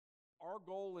Our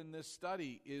goal in this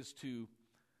study is to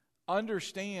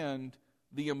understand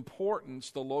the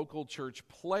importance the local church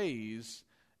plays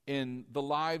in the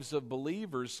lives of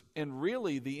believers and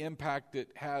really the impact it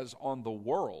has on the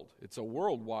world. It's a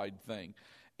worldwide thing.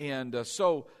 And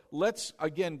so let's,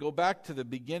 again, go back to the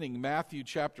beginning, Matthew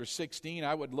chapter 16.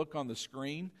 I would look on the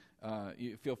screen.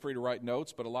 You feel free to write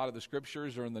notes, but a lot of the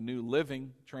scriptures are in the New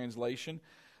Living Translation.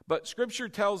 But Scripture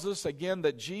tells us, again,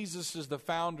 that Jesus is the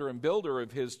founder and builder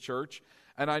of His church.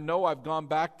 And I know I've gone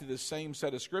back to the same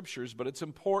set of Scriptures, but it's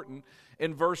important.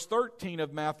 In verse 13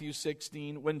 of Matthew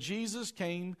 16, when Jesus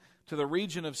came to the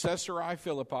region of Caesarea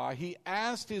Philippi, He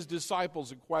asked His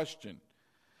disciples a question.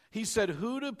 He said,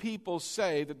 "Who do people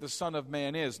say that the Son of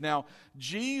Man is?" Now,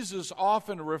 Jesus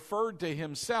often referred to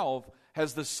Himself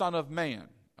as the Son of Man,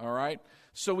 all right?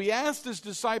 So He asked His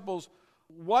disciples,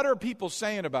 "What are people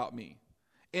saying about me?"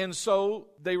 And so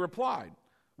they replied,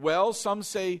 "Well, some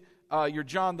say you're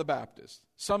John the Baptist.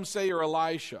 Some say you're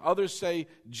Elisha. Others say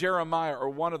Jeremiah or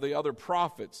one of the other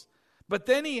prophets." But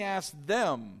then He asked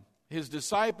them, His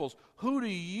disciples, "Who do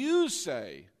you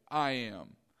say I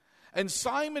am?" And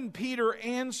Simon Peter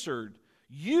answered,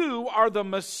 "You are the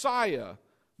Messiah,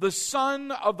 the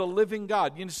Son of the living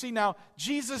God." You see, now,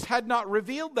 Jesus had not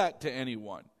revealed that to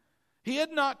anyone. He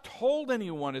had not told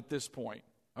anyone at this point,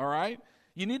 all right?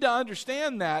 You need to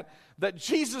understand that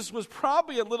Jesus was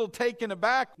probably a little taken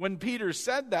aback when Peter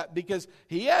said that because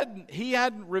he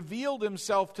hadn't revealed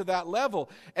Himself to that level.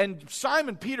 And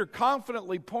Simon Peter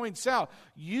confidently points out,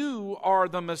 "You are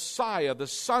the Messiah, the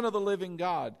Son of the living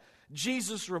God."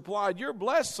 Jesus replied, "You're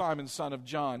blessed, Simon, son of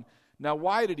John." Now,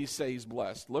 why did He say He's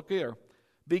blessed? Look here.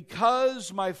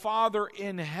 "Because my Father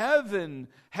in heaven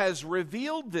has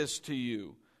revealed this to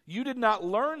you. You did not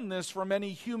learn this from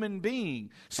any human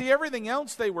being." See, everything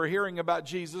else they were hearing about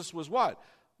Jesus was what?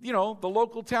 The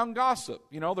local town gossip.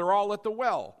 They're all at the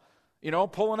well,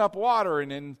 pulling up water.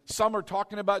 And some are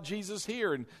talking about Jesus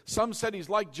here. And some said He's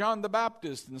like John the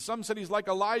Baptist. And some said He's like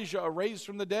Elijah, raised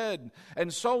from the dead.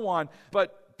 And so on.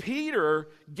 But Peter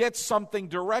gets something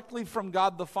directly from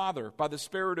God the Father by the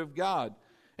Spirit of God.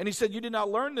 And he said, "You did not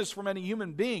learn this from any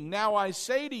human being. Now I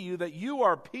say to you that you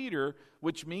are Peter,"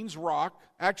 which means rock.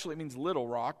 Actually, it means little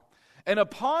rock. "And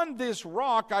upon this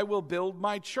rock I will build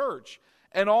my church,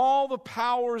 and all the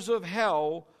powers of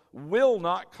hell will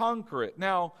not conquer it."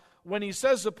 Now, when he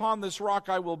says, "Upon this rock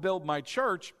I will build my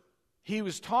church," he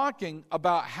was talking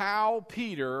about how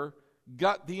Peter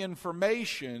got the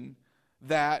information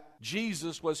that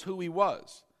Jesus was who He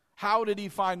was. How did he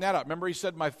find that out? Remember, he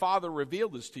said, "My Father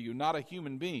revealed this to you," not a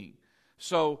human being.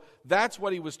 So that's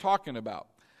what he was talking about.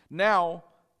 Now,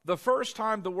 the first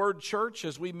time the word church,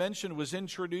 as we mentioned, was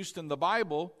introduced in the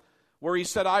Bible, where He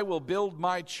said, "I will build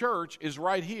my church," is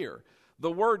right here.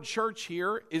 The word church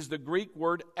here is the Greek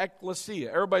word ekklesia.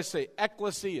 Everybody say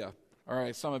ekklesia. All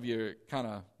right, some of you kind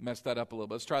of messed that up a little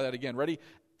bit. Let's try that again. Ready?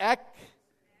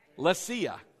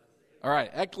 Ekklesia. All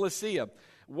right, ekklesia.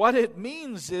 What it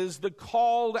means is the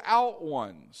called out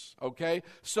ones, okay?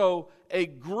 So a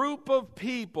group of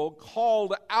people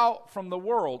called out from the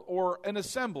world, or an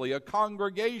assembly, a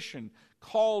congregation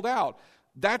called out.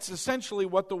 That's essentially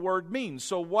what the word means.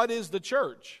 So what is the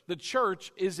church? The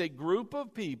church is a group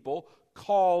of people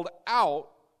called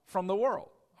out from the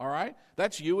world, all right?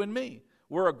 That's you and me.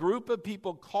 We're a group of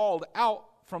people called out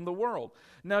from the world.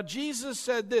 Now, Jesus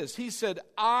said this. He said,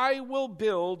 "I will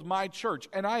build my church."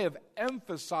 And I have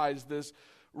emphasized this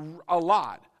a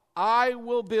lot. I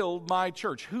will build my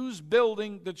church. Who's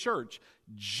building the church?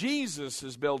 Jesus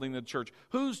is building the church.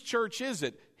 Whose church is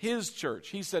it? His church.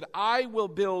 He said, "I will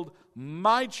build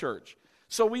my church."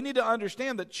 So we need to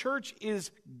understand that church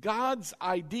is God's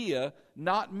idea,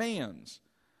 not man's.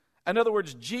 In other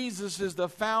words, Jesus is the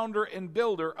founder and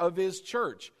builder of His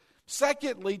church.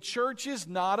 Secondly, church is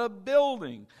not a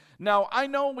building. Now, I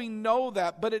know we know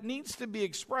that, but it needs to be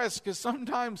expressed because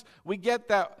sometimes we get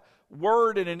that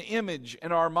word and an image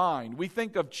in our mind. We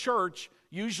think of church,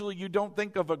 usually you don't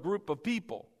think of a group of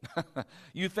people.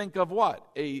 You think of what?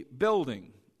 A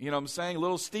building. You know what I'm saying? A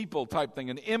little steeple type thing.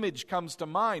 An image comes to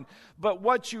mind. But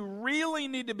what you really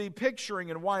need to be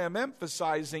picturing, and why I'm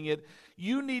emphasizing it,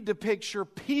 you need to picture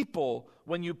people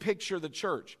when you picture the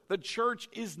church. The church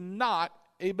is not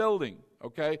a building,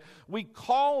 okay? We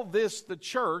call this the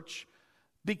church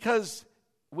because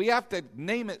we have to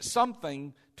name it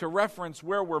something to reference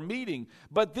where we're meeting.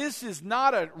 But this is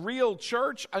not a real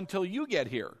church until you get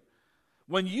here.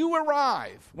 When you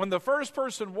arrive, when the first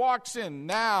person walks in,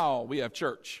 now we have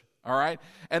church, all right?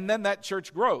 And then that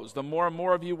church grows. The more and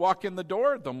more of you walk in the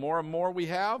door, the more and more we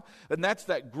have. And that's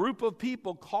that group of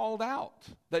people called out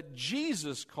that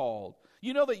Jesus called.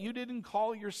 You know that you didn't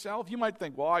call yourself? You might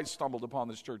think, well, I stumbled upon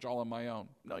this church all on my own.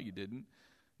 No, you didn't.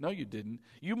 No, you didn't.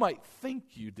 You might think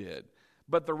you did.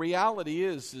 But the reality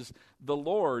is the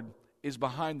Lord is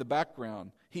behind the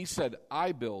background. He said,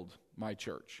 I build my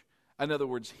church. In other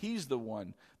words, He's the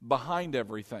one behind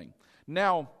everything.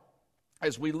 Now,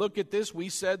 as we look at this, we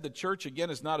said the church, again,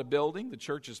 is not a building. The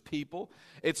church is people.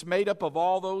 It's made up of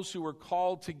all those who are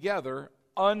called together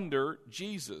under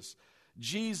Jesus.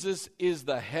 Jesus is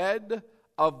the head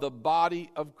of the body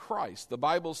of Christ. The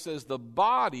Bible says the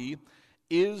body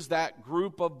is that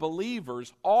group of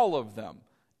believers, all of them,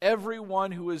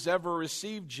 everyone who has ever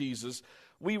received Jesus.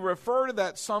 We refer to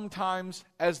that sometimes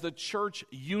as the church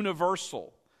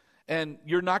universal. And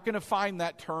you're not going to find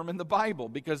that term in the Bible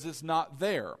because it's not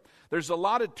there. There's a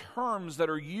lot of terms that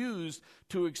are used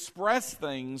to express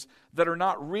things that are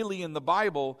not really in the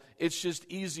Bible. It's just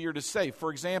easier to say. For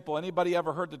example, anybody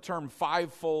ever heard the term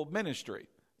fivefold ministry?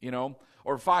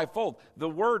 Or fivefold. The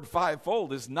word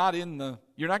fivefold is not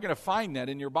you're not going to find that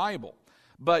in your Bible.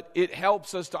 But it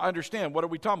helps us to understand, what are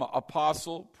we talking about?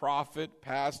 Apostle, prophet,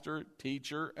 pastor,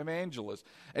 teacher, evangelist.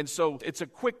 And so it's a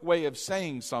quick way of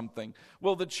saying something.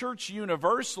 Well, the church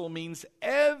universal means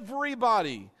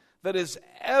everybody that has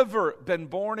ever been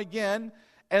born again.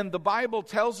 And the Bible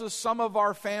tells us some of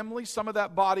our family, some of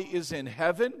that body is in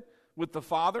heaven with the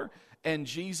Father and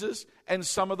Jesus, and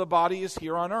some of the body is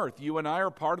here on earth. You and I are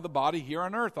part of the body here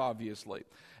on earth, obviously.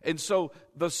 And so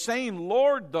the same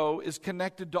Lord, though, is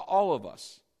connected to all of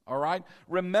us. All right?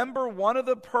 Remember one of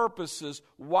the purposes.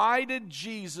 Why did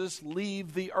Jesus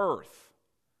leave the earth?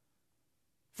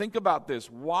 Think about this.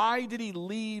 Why did He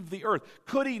leave the earth?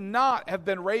 Could He not have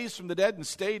been raised from the dead and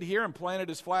stayed here and planted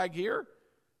His flag here?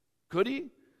 Could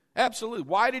He? Absolutely.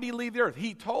 Why did He leave the earth?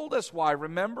 He told us why.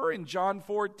 Remember in John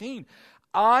 14,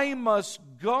 I must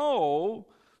go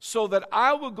so that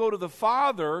I will go to the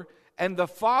Father, and the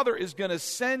Father is going to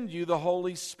send you the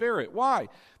Holy Spirit. Why?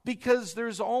 Because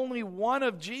there's only one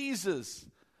of Jesus.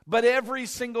 But every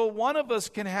single one of us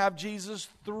can have Jesus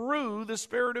through the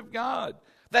Spirit of God.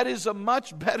 That is a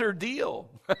much better deal.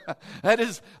 That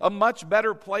is a much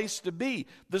better place to be.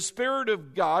 The Spirit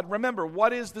of God, remember,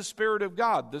 what is the Spirit of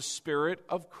God? The Spirit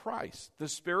of Christ, the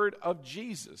Spirit of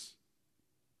Jesus.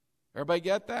 Everybody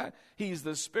get that? He's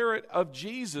the Spirit of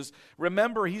Jesus.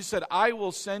 Remember, He said, I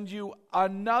will send you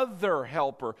another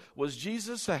helper. Was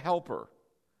Jesus a helper?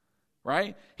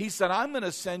 Right? He said, I'm going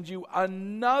to send you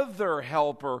another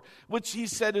helper, which He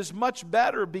said is much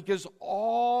better because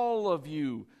all of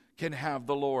you can have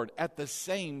the Lord at the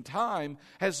same time,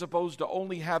 as opposed to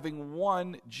only having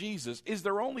one Jesus. Is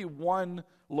there only one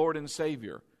Lord and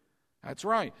Savior? That's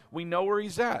right. We know where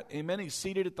He's at. Amen. He's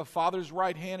seated at the Father's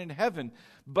right hand in heaven.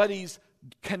 But He's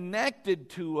connected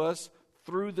to us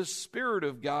through the Spirit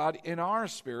of God in our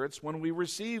spirits when we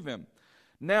receive Him.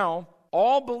 Now,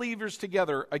 all believers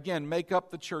together, again, make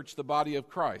up the church, the body of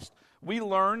Christ. We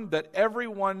learned that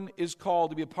everyone is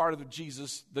called to be a part of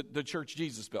the church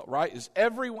Jesus built, right? Is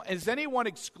anyone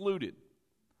excluded?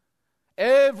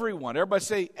 Everyone. Everybody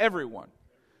say everyone.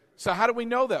 So how do we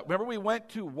know that? Remember we went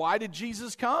to, why did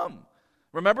Jesus come?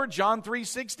 Remember John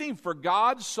 3:16, for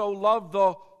God so loved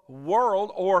the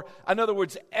world, or in other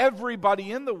words,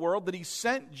 everybody in the world, that He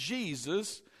sent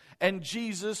Jesus, and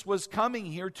Jesus was coming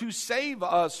here to save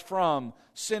us from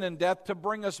sin and death, to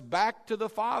bring us back to the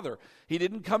Father. He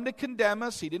didn't come to condemn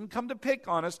us. He didn't come to pick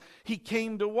on us. He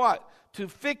came to what? To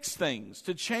fix things,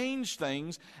 to change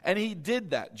things, and He did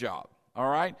that job. All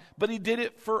right? But He did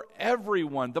it for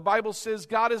everyone. The Bible says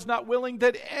God is not willing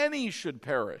that any should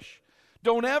perish.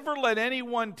 Don't ever let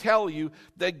anyone tell you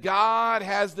that God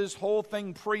has this whole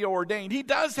thing preordained. He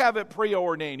does have it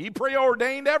preordained. He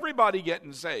preordained everybody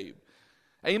getting saved.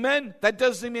 Amen? That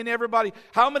doesn't mean everybody.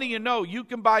 How many of you know you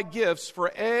can buy gifts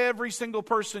for every single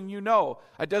person you know?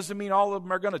 It doesn't mean all of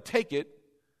them are going to take it.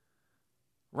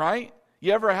 Right?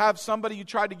 You ever have somebody you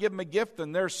tried to give them a gift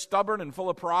and they're stubborn and full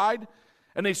of pride?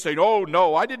 And they say, oh,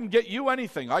 no, I didn't get you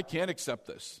anything. I can't accept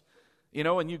this.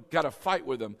 And you've got to fight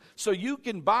with them. So you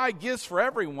can buy gifts for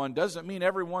everyone. Doesn't mean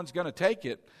everyone's going to take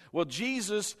it. Well,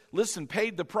 Jesus,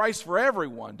 paid the price for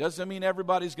everyone. Doesn't mean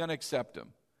everybody's going to accept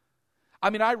Him.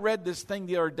 I read this thing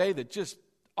the other day that just,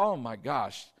 oh my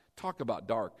gosh, talk about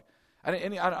dark. I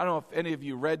don't know if any of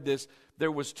you read this.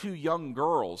 There was 2 young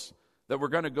girls that were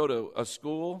going to go to a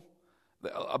school,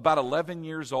 about 11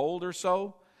 years old or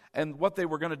so. And what they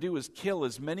were going to do is kill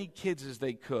as many kids as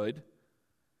they could,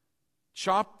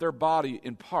 chop their body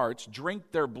in parts,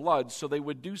 drink their blood so they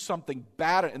would do something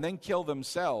bad and then kill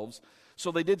themselves.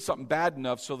 So they did something bad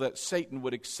enough so that Satan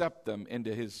would accept them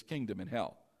into his kingdom in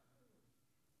hell.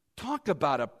 Talk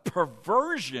about a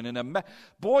perversion and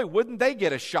boy, wouldn't they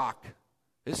get a shock?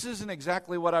 This isn't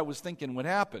exactly what I was thinking would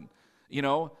happen.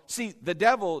 See, the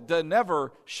devil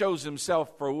never shows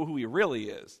himself for who he really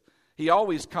is. He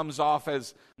always comes off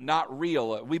as not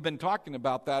real. We've been talking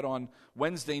about that on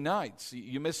Wednesday nights.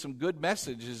 You missed some good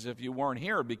messages if you weren't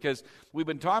here, because we've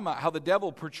been talking about how the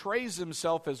devil portrays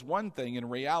himself as one thing. In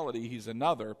reality, he's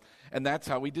another. And that's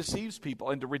how he deceives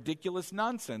people into ridiculous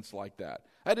nonsense like that.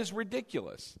 That is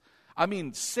ridiculous. I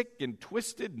mean, sick and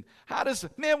twisted.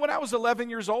 When I was 11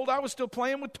 years old, I was still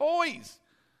playing with toys.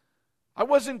 I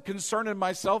wasn't concerning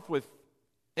myself with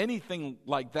anything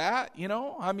like that,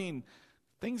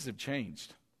 things have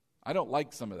changed. I don't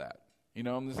like some of that.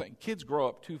 I'm just saying, kids grow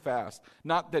up too fast.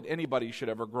 Not that anybody should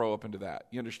ever grow up into that.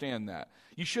 You understand that?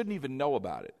 You shouldn't even know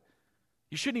about it.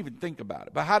 You shouldn't even think about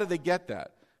it. But how do they get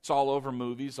that? It's all over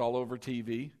movies, all over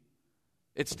TV.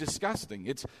 It's disgusting.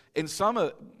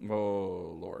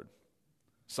 Oh, Lord.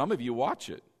 Some of you watch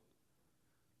it.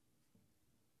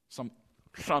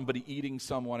 Somebody eating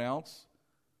someone else.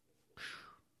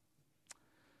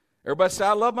 Everybody say,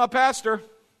 I love my pastor.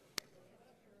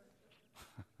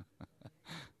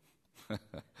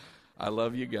 I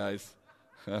love you guys.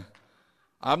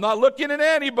 I'm not looking at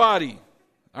anybody.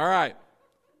 All right.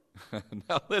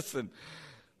 Now listen.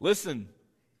 Listen,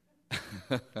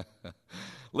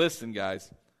 guys.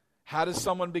 How does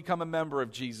someone become a member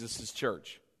of Jesus'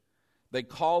 church? They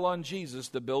call on Jesus,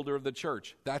 the builder of the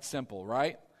church. That's simple,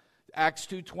 right? Acts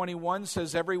 2:21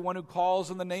 says everyone who calls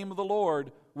on the name of the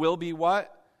Lord will be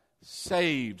what?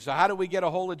 Saved. So how do we get a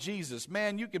hold of Jesus?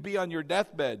 Man, you could be on your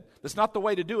deathbed. That's not the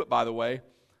way to do it, by the way.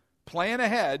 Plan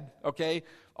ahead, okay?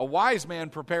 A wise man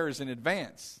prepares in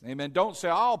advance. Amen. Don't say,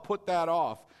 I'll put that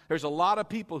off. There's a lot of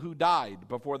people who died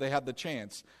before they had the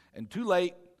chance. And too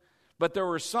late. But there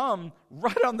were some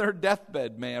right on their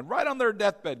deathbed, right on their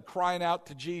deathbed, crying out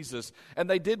to Jesus. And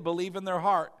they did believe in their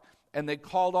heart. And they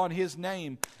called on his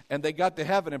name. And they got to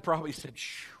heaven and probably said,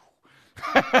 shoo.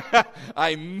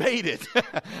 I made it.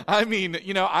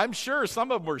 I'm sure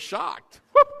some of them were shocked.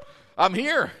 Whoop, I'm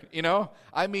here,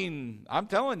 I'm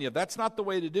telling you, that's not the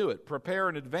way to do it. Prepare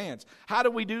in advance. How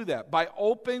do we do that? By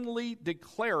openly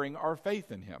declaring our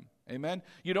faith in him. Amen?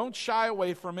 You don't shy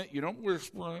away from it. You don't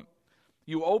whisper it.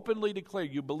 You openly declare.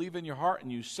 You believe in your heart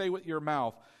and you say with your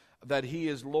mouth that he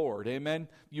is Lord. Amen?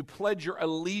 You pledge your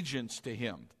allegiance to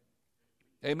him.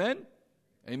 Amen?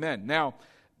 Amen. Now,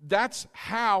 that's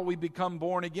how we become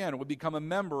born again. We become a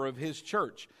member of his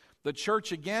church. The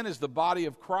church, again, is the body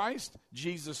of Christ.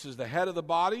 Jesus is the head of the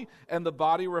body, and the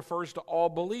body refers to all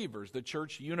believers, the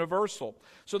church universal.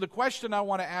 So the question I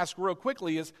want to ask real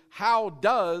quickly is, how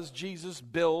does Jesus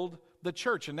build the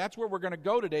church? And that's where we're going to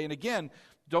go today. And again,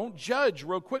 don't judge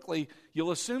real quickly.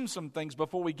 You'll assume some things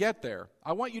before we get there.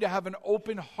 I want you to have an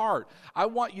open heart. I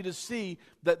want you to see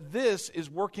that this is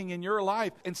working in your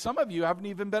life. And some of you haven't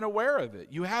even been aware of it.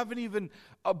 You haven't even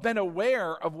been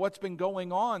aware of what's been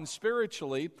going on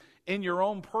spiritually in your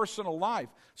own personal life.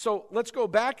 So let's go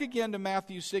back again to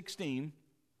Matthew 16,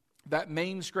 that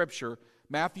main scripture.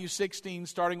 Matthew 16,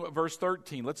 starting with verse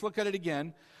 13. Let's look at it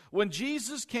again. When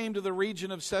Jesus came to the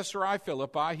region of Caesarea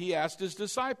Philippi, he asked his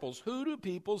disciples, who do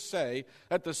people say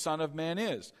that the Son of Man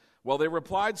is? Well, they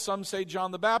replied, some say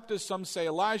John the Baptist, some say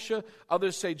Elisha,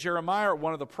 others say Jeremiah or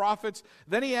one of the prophets.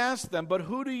 Then he asked them, but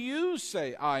who do you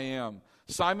say I am?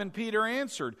 Simon Peter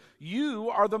answered, you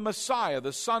are the Messiah,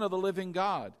 the Son of the living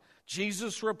God.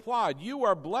 Jesus replied, you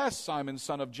are blessed, Simon,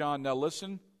 son of John. Now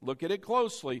listen. Look at it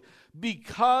closely.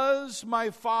 Because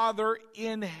my Father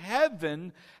in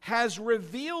heaven has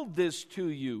revealed this to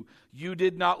you. You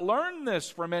did not learn this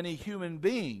from any human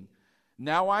being.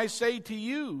 Now I say to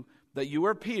you that you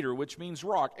are Peter, which means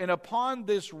rock. And upon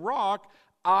this rock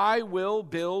I will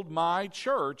build my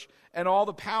church, and all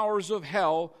the powers of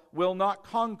hell will not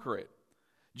conquer it.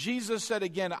 Jesus said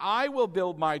again, I will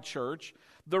build my church.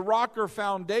 The rock or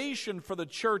foundation for the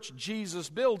church Jesus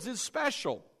builds is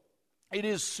special. It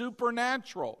is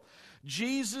supernatural.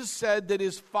 Jesus said that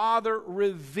his Father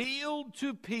revealed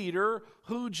to Peter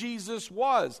who Jesus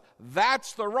was.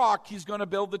 That's the rock he's going to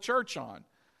build the church on.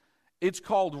 It's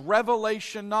called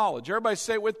revelation knowledge. Everybody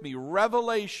say it with me.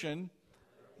 Revelation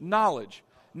knowledge.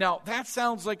 Now, that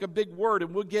sounds like a big word,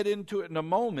 and we'll get into it in a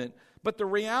moment. But the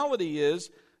reality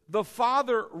is, the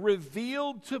Father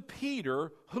revealed to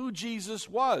Peter who Jesus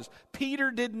was.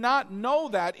 Peter did not know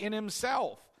that in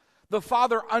himself. The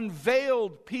Father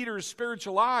unveiled Peter's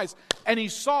spiritual eyes, and he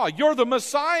saw, you're the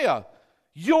Messiah.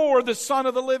 You're the Son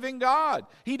of the living God.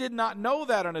 He did not know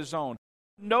that on his own.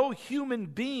 No human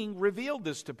being revealed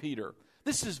this to Peter.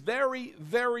 This is very,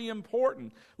 very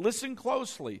important. Listen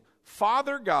closely.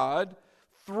 Father God,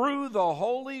 through the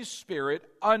Holy Spirit,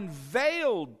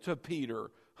 unveiled to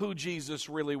Peter who Jesus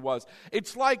really was.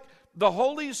 It's like the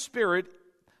Holy Spirit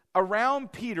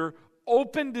around Peter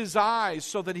opened his eyes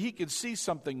so that he could see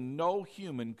something no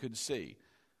human could see.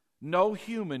 No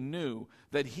human knew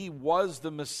that he was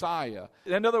the Messiah.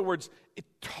 In other words, it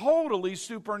totally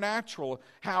supernatural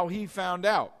how he found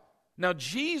out. Now,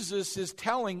 Jesus is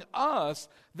telling us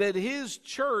that his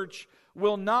church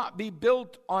will not be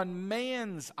built on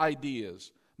man's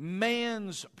ideas,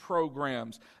 man's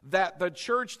programs, that the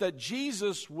church that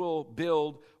Jesus will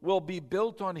build will be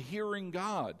built on hearing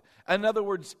God. In other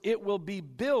words, it will be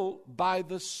built by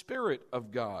the Spirit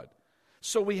of God.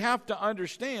 So we have to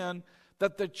understand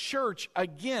that the church,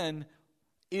 again,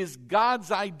 is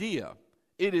God's idea.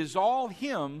 It is all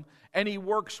him, and he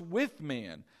works with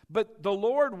man. But the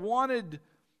Lord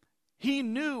he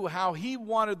knew how he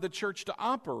wanted the church to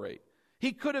operate.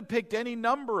 He could have picked any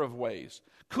number of ways.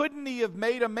 Couldn't he have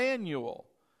made a manual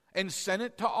and sent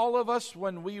it to all of us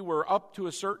when we were up to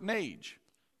a certain age?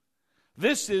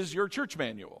 This is your church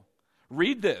manual.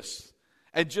 Read this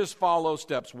and just follow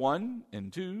steps 1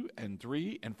 and 2 and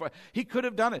 3 and 4. He could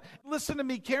have done it. Listen to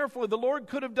me carefully. The Lord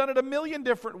could have done it a million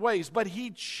different ways, but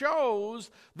he chose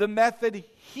the method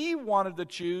he wanted to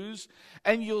choose,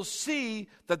 and you'll see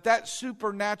that that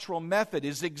supernatural method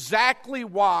is exactly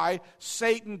why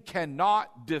Satan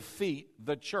cannot defeat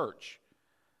the church.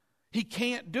 He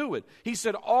can't do it. He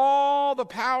said all the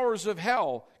powers of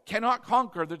hell cannot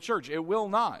conquer the church. It will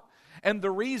not. And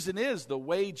the reason is the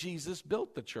way Jesus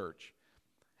built the church.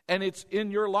 And it's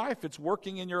in your life. It's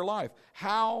working in your life.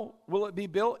 How will it be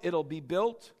built? It'll be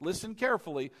built, listen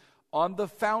carefully, on the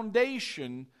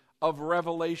foundation of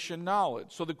revelation knowledge.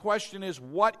 So the question is,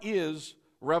 what is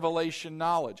revelation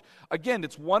knowledge? Again,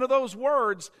 it's one of those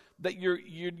words that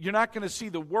you're not going to see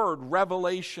the word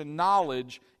revelation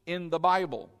knowledge in the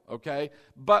Bible, okay?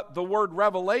 But the word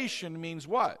revelation means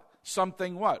what?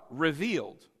 Something what?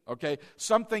 Revealed. Okay,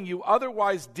 something you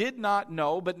otherwise did not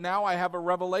know, but now I have a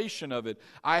revelation of it.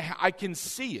 I can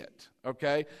see it,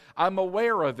 okay? I'm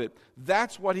aware of it.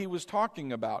 That's what he was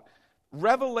talking about.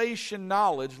 Revelation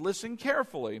knowledge, listen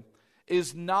carefully,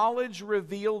 is knowledge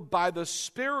revealed by the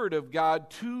Spirit of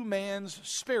God to man's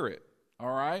spirit,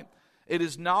 all right? It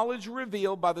is knowledge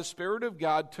revealed by the Spirit of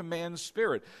God to man's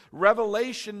spirit.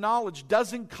 Revelation knowledge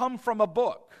doesn't come from a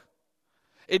book.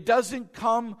 It doesn't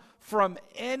come from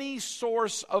any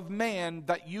source of man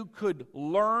that you could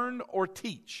learn or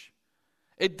teach.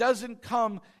 It doesn't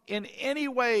come in any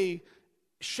way,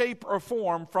 shape, or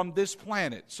form from this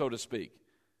planet, so to speak.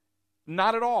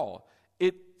 Not at all.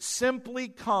 It simply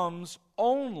comes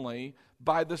only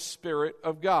by the Spirit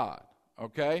of God.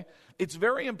 Okay? It's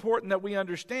very important that we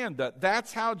understand that.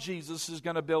 That's how Jesus is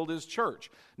going to build his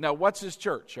church. Now, what's his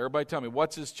church? Everybody tell me,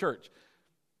 what's his church?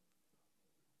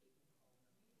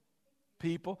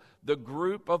 People, the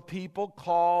group of people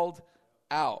called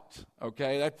out.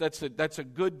 Okay, that's a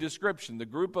good description. The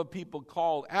group of people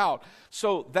called out.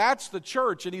 So that's the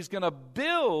church, and he's going to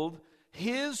build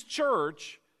his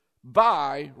church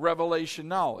by revelation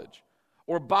knowledge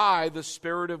or by the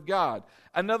Spirit of God.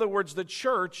 In other words, the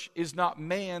church is not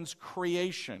man's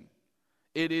creation.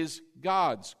 It is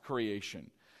God's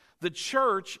creation. The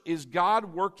church is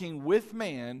God working with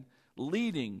man,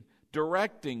 leading,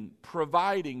 directing,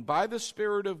 providing by the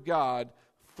Spirit of God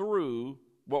through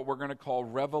what we're going to call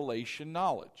revelation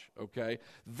knowledge, okay?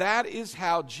 That is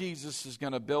how Jesus is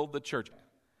going to build the church.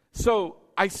 So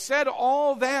I said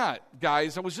all that,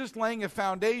 guys. I was just laying a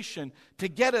foundation to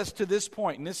get us to this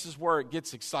point, and this is where it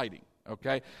gets exciting,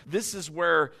 okay? This is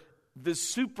where the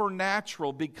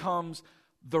supernatural becomes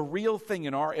the real thing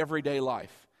in our everyday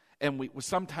life, and we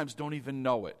sometimes don't even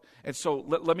know it. And so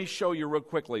let me show you real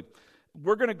quickly.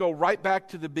 We're going to go right back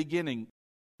to the beginning.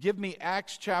 Give me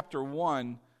Acts chapter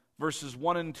 1, verses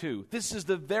 1 and 2. This is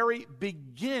the very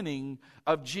beginning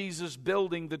of Jesus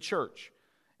building the church.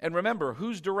 And remember,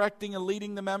 who's directing and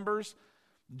leading the members?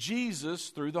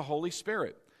 Jesus through the Holy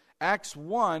Spirit. Acts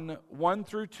 1, 1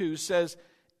 through 2 says,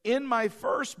 "In my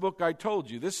first book I told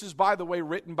you," this is, by the way,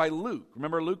 written by Luke.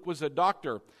 Remember, Luke was a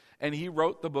doctor, and he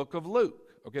wrote the book of Luke.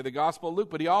 Okay, the Gospel of Luke,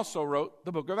 but he also wrote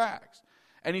the book of Acts.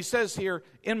 And he says here,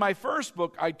 "In my first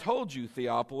book, I told you,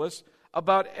 Theophilus,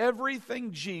 about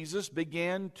everything Jesus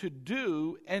began to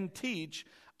do and teach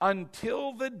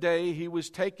until the day he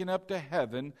was taken up to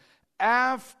heaven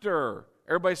after,"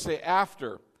 everybody say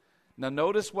after. Now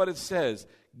notice what it says,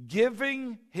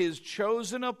 "giving his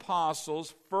chosen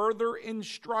apostles further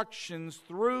instructions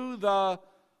through the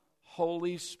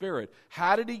Holy Spirit."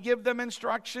 How did he give them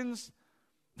instructions?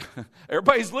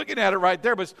 Everybody's looking at it right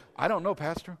there, but I don't know,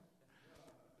 Pastor.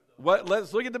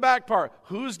 Let's look at the back part.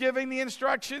 Who's giving the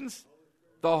instructions?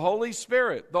 The Holy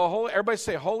Spirit. Everybody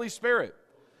say Holy Spirit.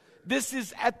 This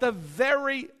is at the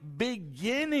very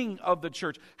beginning of the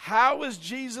church. How is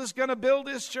Jesus going to build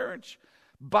his church?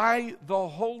 By the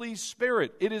Holy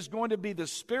Spirit. It is going to be the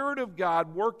Spirit of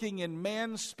God working in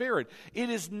man's spirit.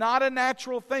 It is not a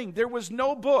natural thing. There was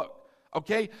no book,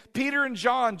 okay? Peter and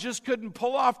John just couldn't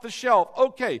pull off the shelf.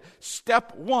 Okay,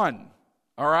 step 1,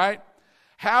 all right?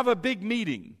 Have a big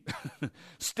meeting.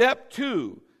 Step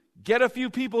 2, get a few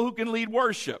people who can lead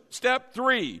worship. Step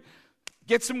 3,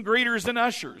 get some greeters and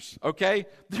ushers, okay?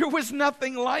 There was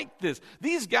nothing like this.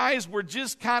 These guys were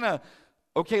just kind of,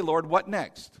 okay, Lord, what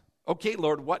next? Okay,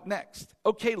 Lord, what next?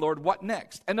 Okay, Lord, what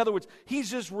next? In other words,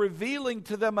 he's just revealing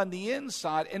to them on the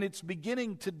inside, and it's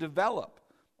beginning to develop,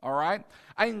 all right?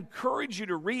 I encourage you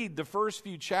to read the first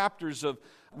few chapters of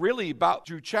really about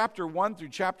through chapter 1 through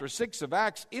chapter 6 of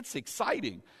Acts. It's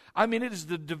exciting. I mean, it is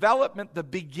the development, the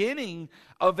beginning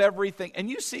of everything. And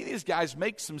you see these guys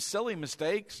make some silly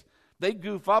mistakes. They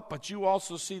goof up, but you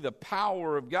also see the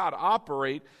power of God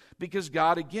operate because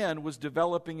God, again, was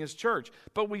developing his church.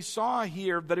 But we saw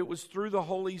here that it was through the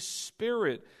Holy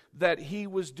Spirit that he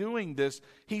was doing this.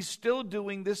 He's still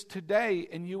doing this today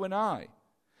in you and I.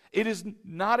 It is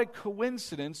not a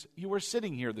coincidence you are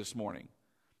sitting here this morning.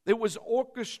 It was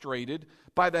orchestrated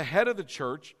by the head of the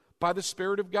church, by the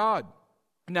Spirit of God.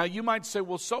 Now, you might say,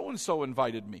 well, so-and-so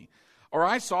invited me, or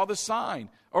I saw the sign,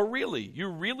 or really, you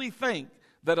really think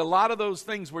that a lot of those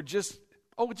things were just,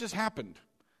 it just happened.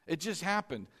 It just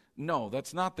happened. No,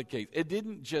 that's not the case. It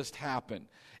didn't just happen.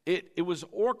 It was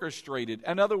orchestrated.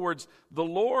 In other words, the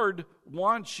Lord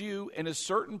wants you in a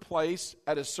certain place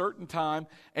at a certain time,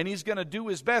 and he's going to do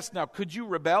his best. Now, could you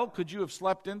rebel? Could you have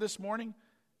slept in this morning?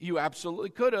 You absolutely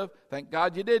could have. Thank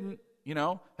God you didn't.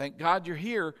 Thank God you're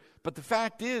here. But the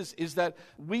fact is that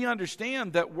we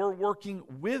understand that we're working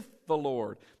with the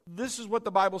Lord. This is what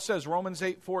the Bible says, Romans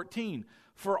 8:14.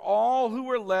 For all who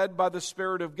are led by the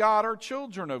Spirit of God are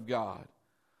children of God.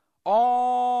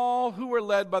 All who are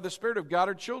led by the Spirit of God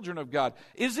are children of God.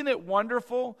 Isn't it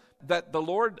wonderful that the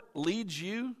Lord leads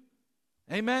you?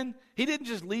 Amen? He didn't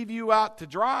just leave you out to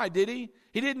dry, did he?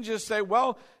 He didn't just say,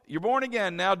 well, you're born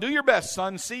again now. Do your best,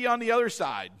 son. See you on the other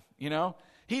side.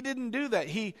 He didn't do that.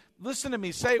 Listen to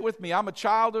me. Say it with me. I'm a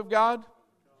child of God.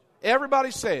 Everybody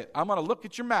say it. I'm going to look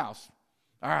at your mouth.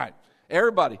 All right.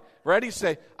 Everybody. Ready?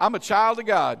 Say, I'm a child of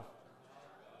God.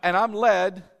 And I'm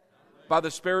led by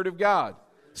the Spirit of God.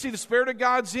 See, the Spirit of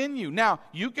God's in you. Now,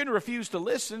 you can refuse to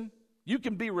listen. You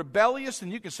can be rebellious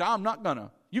and you can say, I'm not going to.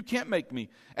 You can't make me.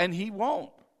 And he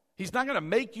won't. He's not going to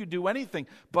make you do anything.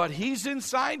 But he's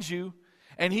inside you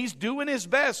and he's doing his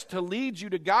best to lead you,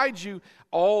 to guide you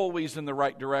always in the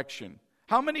right direction.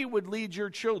 How many would lead your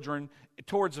children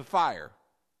towards a fire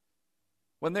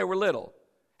when they were little?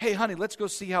 Hey, honey, let's go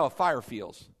see how a fire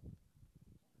feels.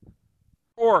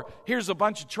 Or here's a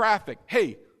bunch of traffic.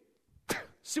 Hey,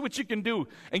 see what you can do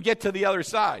and get to the other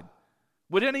side.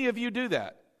 Would any of you do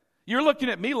that? You're looking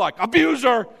at me like,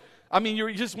 abuser. I mean,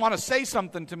 you just want to say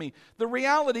something to me. The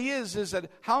reality is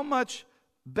that how much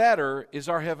better is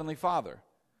our Heavenly Father?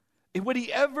 Would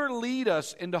he ever lead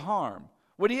us into harm?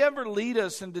 Would he ever lead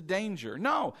us into danger?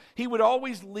 No. He would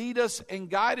always lead us and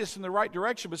guide us in the right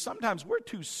direction, but sometimes we're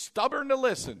too stubborn to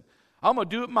listen. I'm going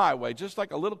to do it my way, just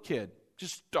like a little kid,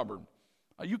 just stubborn.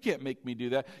 You can't make me do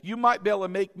that. You might be able to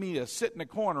make me sit in a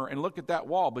corner and look at that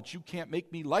wall, but you can't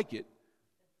make me like it.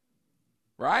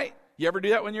 Right? You ever do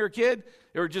that when you were a kid?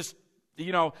 Or just,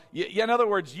 in other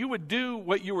words, you would do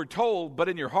what you were told, but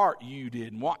in your heart, you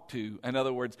didn't want to. In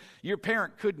other words, your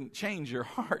parent couldn't change your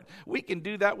heart. We can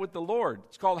do that with the Lord.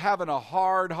 It's called having a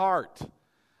hard heart.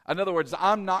 In other words,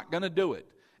 I'm not going to do it.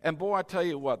 And boy, I tell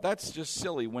you what, that's just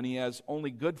silly when he has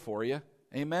only good for you.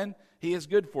 Amen? He is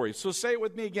good for you. So say it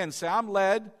with me again. Say, I'm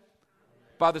led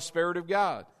by the Spirit of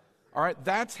God. All right,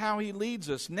 that's how he leads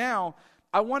us. Now,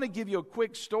 I want to give you a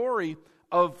quick story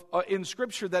of in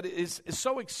Scripture that is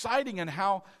so exciting in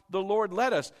how the Lord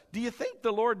led us. Do you think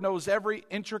the Lord knows every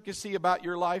intricacy about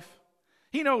your life?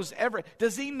 He knows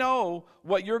Does he know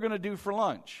what you're going to do for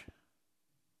lunch?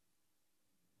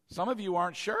 Some of you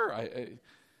aren't sure.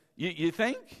 You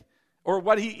think? Or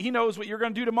what he knows what you're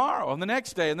going to do tomorrow and the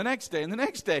next day and the next day and the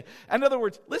next day. In other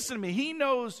words, listen to me. He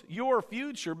knows your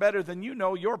future better than you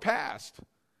know your past.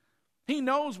 He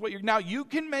knows what you're... Now, you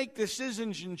can make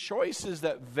decisions and choices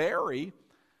that vary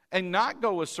and not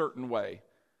go a certain way.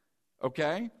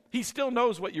 Okay? He still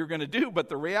knows what you're going to do, but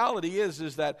the reality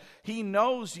is that he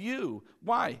knows you.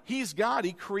 Why? He's God.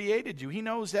 He created you. He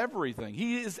knows everything.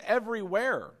 He is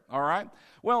everywhere. All right?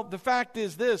 Well, the fact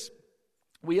is this.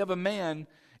 We have a man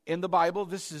in the Bible.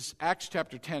 This is Acts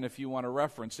chapter 10 if you want to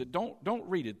reference it. Don't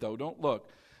read it though. Don't look.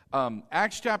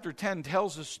 Acts chapter 10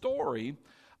 tells a story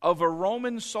of a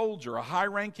Roman soldier, a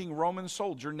high-ranking Roman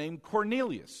soldier named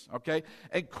Cornelius, okay?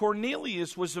 And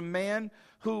Cornelius was a man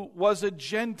who was a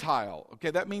Gentile,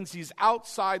 okay? That means he's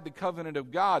outside the covenant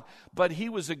of God, but he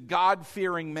was a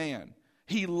God-fearing man.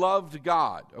 He loved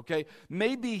God, okay?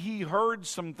 Maybe he heard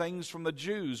some things from the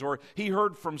Jews, or he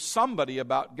heard from somebody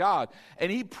about God, and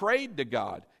he prayed to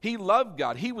God. He loved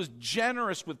God. He was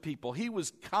generous with people. He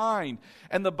was kind.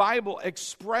 And the Bible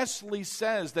expressly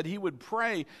says that he would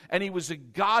pray, and he was a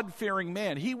God-fearing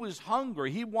man. He was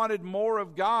hungry. He wanted more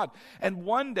of God. And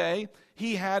one day,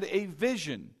 he had a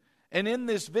vision. And in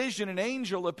this vision, an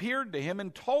angel appeared to him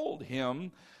and told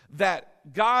him that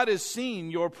God has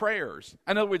seen your prayers.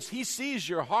 In other words, he sees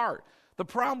your heart. The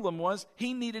problem was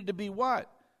he needed to be what?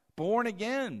 Born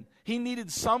again. He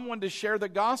needed someone to share the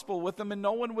gospel with him, and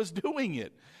no one was doing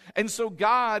it. And so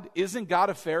isn't God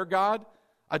a fair God?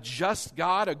 A just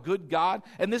God, a good God?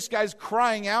 And this guy's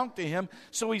crying out to him.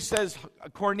 So he says,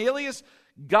 Cornelius,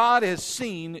 God has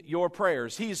seen your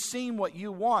prayers. He has seen what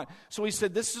you want. So he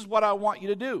said, this is what I want you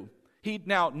to do.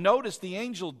 Now, notice the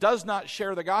angel does not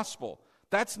share the gospel.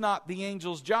 That's not the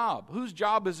angel's job. Whose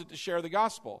job is it to share the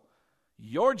gospel?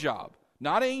 Your job,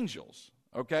 not angels,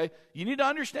 okay? You need to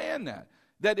understand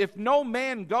that if no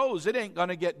man goes, it ain't going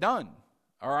to get done,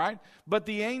 all right? But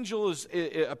the angel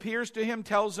appears to him,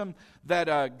 tells him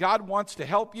that God wants to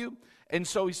help you, and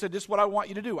so he said, this is what I want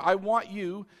you to do. I want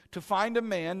you to find a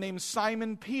man named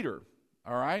Simon Peter,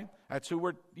 all right? That's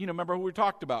who remember who we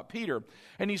talked about, Peter.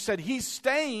 And he said, he's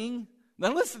staying,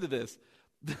 now listen to this.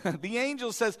 The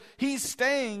angel says he's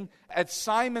staying at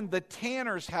Simon the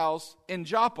tanner's house in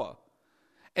Joppa.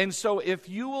 And so if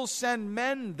you will send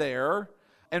men there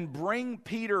and bring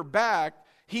Peter back,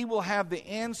 he will have the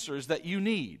answers that you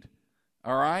need.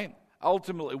 All right?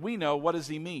 Ultimately, we know, what does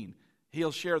he mean?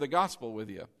 He'll share the gospel with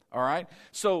you. All right?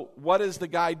 So what does the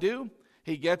guy do?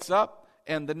 He gets up,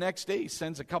 and the next day he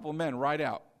sends a couple men right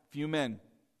out, a few men.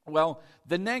 Well,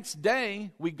 the next day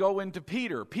we go into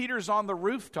Peter. Peter's on the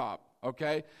rooftop.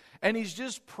 Okay? And he's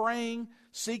just praying,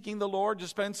 seeking the Lord, just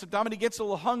spending some time, and he gets a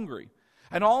little hungry.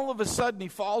 And all of a sudden, he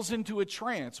falls into a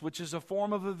trance, which is a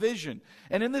form of a vision.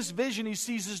 And in this vision, he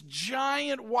sees this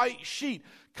giant white sheet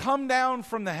come down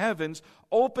from the heavens,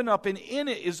 open up, and in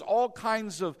it is all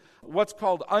kinds of what's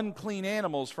called unclean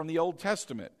animals from the Old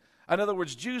Testament. In other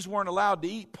words, Jews weren't allowed to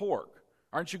eat pork.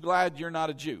 Aren't you glad you're not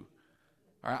a Jew?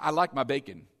 All right? I like my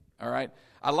bacon, all right?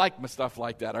 I like my stuff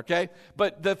like that, okay?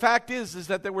 But the fact is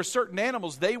that there were certain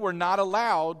animals they were not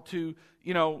allowed to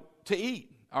eat,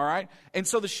 all right? And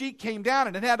so the sheet came down,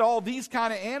 and it had all these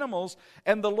kind of animals,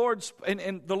 and the Lord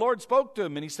spoke to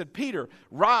him, and he said, Peter,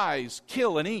 rise,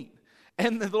 kill, and eat.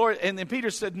 And then Peter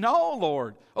said, no,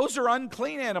 Lord, those are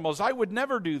unclean animals. I would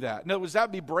never do that. In other words, that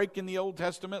would be breaking the Old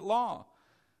Testament law,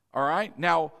 all right?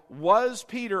 Now, was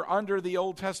Peter under the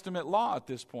Old Testament law at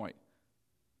this point?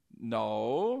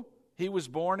 No. He was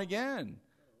born again.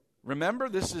 Remember,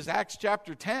 this is Acts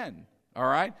chapter 10, all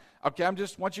right? Okay, I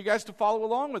just want you guys to follow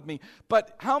along with me.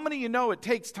 But how many of you know it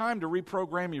takes time to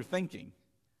reprogram your thinking?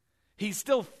 He's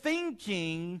still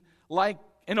thinking like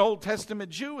an Old Testament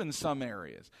Jew in some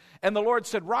areas. And the Lord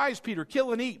said, rise, Peter,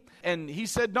 kill and eat. And he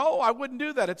said, no, I wouldn't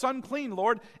do that. It's unclean,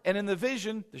 Lord. And in the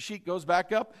vision, the sheet goes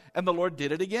back up, and the Lord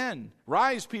did it again.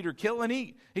 Rise, Peter, kill and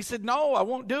eat. He said, no, I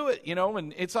won't do it,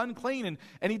 and it's unclean.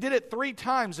 And he did it 3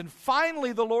 times. And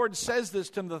finally, the Lord says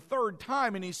this to him the 3rd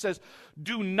time, and he says,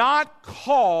 do not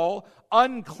call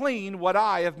unclean what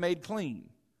I have made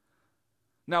clean.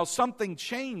 Now, something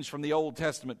changed from the Old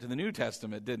Testament to the New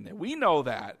Testament, didn't it? We know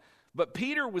that. But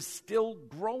Peter was still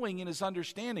growing in his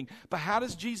understanding. But how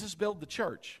does Jesus build the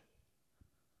church?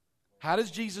 How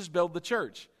does Jesus build the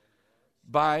church?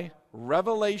 By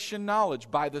revelation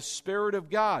knowledge, by the Spirit of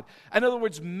God. In other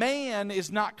words, man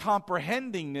is not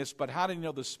comprehending this, but how do you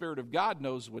know the Spirit of God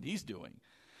knows what he's doing?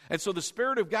 And so the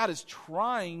Spirit of God is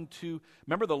trying to,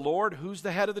 remember the Lord, who's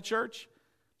the head of the church?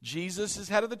 Jesus is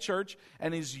head of the church,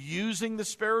 and he's using the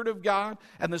Spirit of God,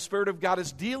 and the Spirit of God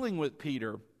is dealing with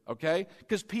Peter. Okay?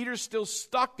 Because Peter's still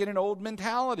stuck in an old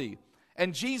mentality.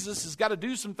 And Jesus has got to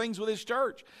do some things with his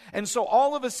church. And so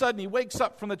all of a sudden he wakes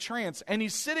up from the trance and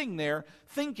he's sitting there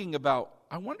thinking about,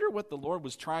 I wonder what the Lord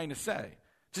was trying to say.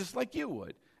 Just like you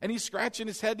would. And he's scratching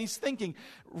his head and he's thinking.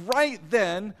 Right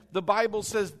then, the Bible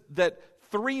says that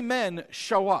 3 men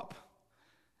show up.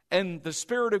 And the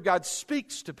Spirit of God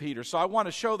speaks to Peter. So I want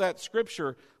to show that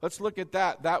scripture. Let's look at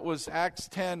that. That was Acts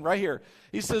 10 right here.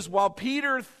 He says, while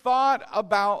Peter thought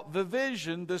about the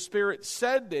vision, the Spirit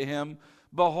said to him,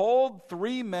 behold,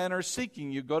 3 men are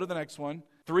seeking you. Go to the next one.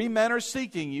 3 men are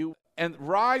seeking you. And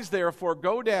rise therefore,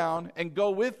 go down and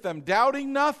go with them,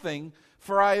 doubting nothing,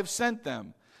 for I have sent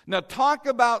them. Now talk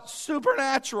about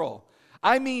supernatural.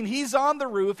 I mean, he's on the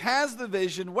roof, has the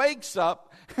vision, wakes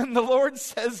up, and the Lord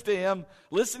says to him,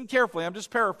 listen carefully, I'm just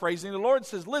paraphrasing. The Lord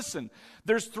says, listen,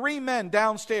 there's 3 men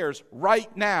downstairs right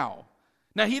now.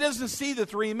 Now, he doesn't see the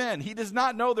 3 men. He does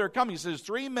not know they're coming. He says,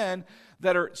 3 men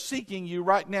that are seeking you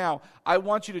right now. I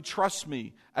want you to trust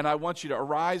me, and I want you to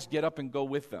arise, get up, and go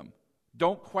with them.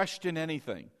 Don't question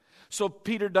anything. So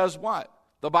Peter does what?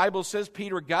 The Bible says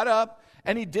Peter got up,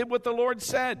 and he did what the Lord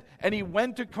said. And he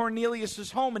went to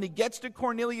Cornelius' home, and he gets to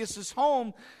Cornelius'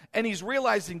 home, and he's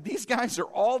realizing these guys are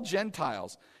all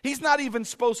Gentiles. He's not even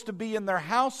supposed to be in their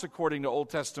house according to Old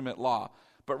Testament law.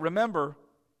 But remember,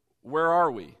 where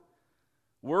are we?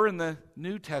 We're in the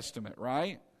New Testament,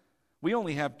 right? We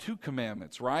only have 2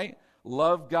 commandments, right?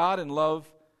 Love God and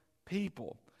love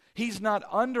people. He's not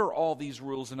under all these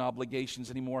rules and obligations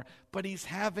anymore, but he's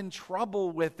having trouble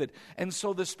with it. And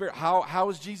so the Spirit, how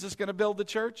is Jesus going to build the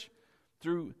church?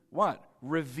 Through what?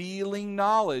 Revealing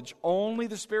knowledge. Only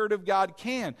the Spirit of God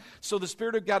can. So the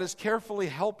Spirit of God is carefully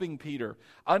helping Peter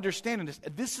understanding this.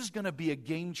 This is going to be a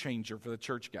game changer for the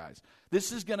church, guys.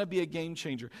 This is going to be a game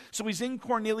changer. So he's in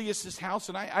Cornelius' house,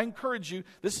 and I encourage you,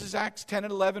 this is Acts 10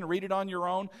 and 11, read it on your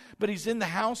own. But he's in the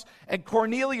house, and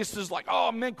Cornelius is like,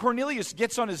 oh man, Cornelius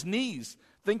gets on his knees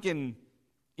thinking,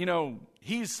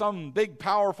 he's some big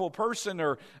powerful person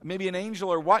or maybe an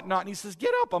angel or whatnot. And he says,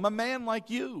 get up, I'm a man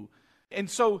like you. And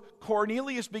so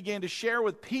Cornelius began to share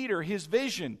with Peter his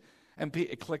vision. And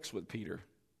it clicks with Peter.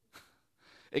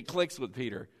 It clicks with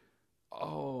Peter.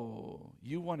 Oh,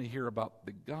 you want to hear about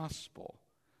the gospel.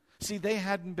 See, they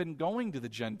hadn't been going to the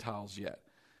Gentiles yet.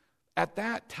 At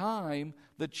that time,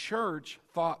 the church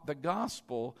thought the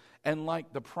gospel and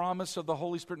like the promise of the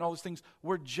Holy Spirit and all those things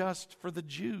were just for the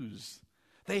Jews.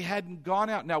 They hadn't gone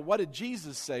out. Now, what did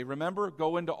Jesus say? Remember,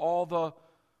 go into all the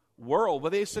world. Well,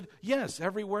 they said, yes,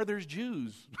 everywhere there's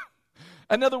Jews.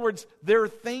 In other words, their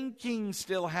thinking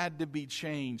still had to be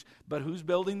changed. But who's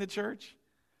building the church?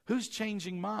 Who's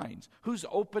changing minds? Who's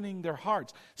opening their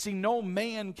hearts? See, no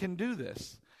man can do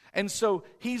this. And so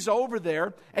he's over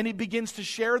there and he begins to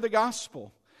share the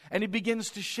gospel. And he begins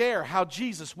to share how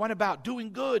Jesus went about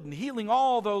doing good and healing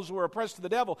all those who were oppressed of the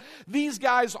devil. These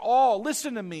guys all,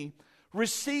 listen to me,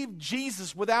 received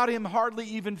Jesus without him hardly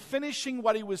even finishing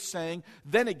what he was saying.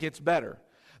 Then it gets better.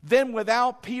 Then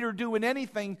without Peter doing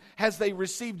anything, as they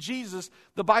received Jesus,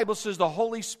 the Bible says the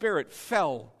Holy Spirit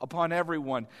fell upon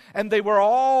everyone. And they were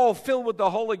all filled with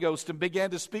the Holy Ghost and began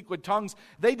to speak with tongues.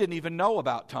 They didn't even know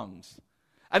about tongues.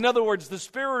 In other words, the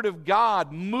Spirit of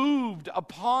God moved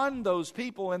upon those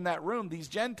people in that room, these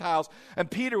Gentiles. And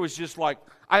Peter was just like,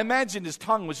 I imagine his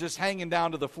tongue was just hanging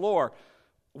down to the floor.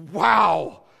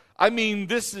 Wow. I mean,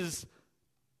 this is,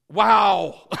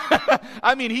 wow.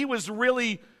 I mean, he was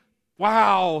really,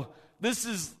 wow. This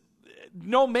is,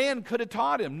 no man could have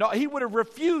taught him. No, he would have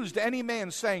refused any man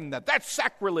saying that. That's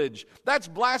sacrilege. That's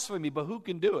blasphemy. But who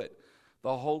can do it?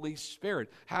 The Holy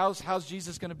Spirit. How's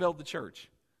Jesus going to build the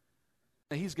church?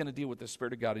 He's going to deal with the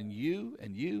Spirit of God in you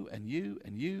and you and you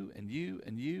and you and you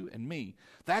and you and me.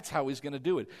 That's how he's going to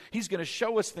do it. He's going to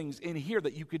show us things in here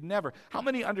that you could never. How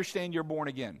many understand you're born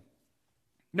again?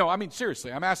 No, I mean,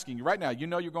 seriously, I'm asking you right now. You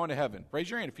know you're going to heaven. Raise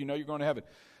your hand if you know you're going to heaven.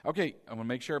 Okay, I'm going to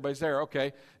make sure everybody's there.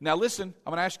 Okay. Now listen,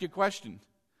 I'm going to ask you a question.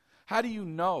 How do you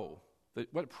know?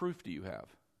 What proof do you have?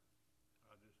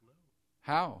 I just know.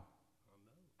 How?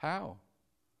 I know. How?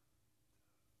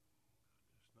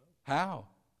 I just know. How?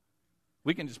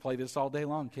 We can just play this all day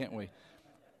long, can't we?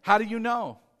 How do you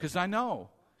know? Because I know.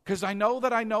 Because I know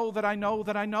that I know that I know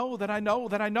that I know that I know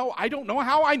that I know. I don't know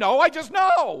how I know. I just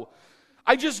know.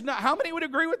 I just know. How many would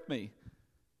agree with me?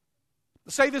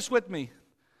 Say this with me.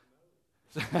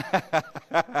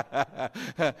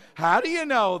 How do you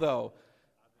know, though?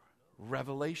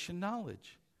 Revelation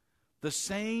knowledge. The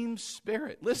same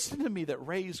Spirit, listen to me, that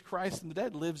raised Christ from the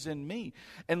dead lives in me.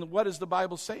 And what does the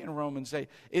Bible say in Romans 8?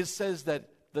 It says that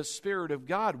the Spirit of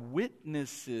God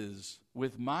witnesses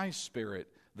with my spirit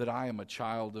that I am a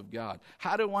child of God.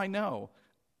 How do I know?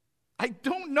 I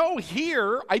don't know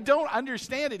here. I don't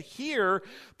understand it here,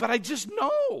 but I just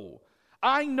know.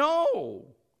 I know.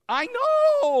 I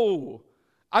know.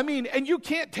 I mean, and you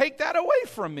can't take that away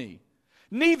from me.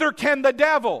 Neither can the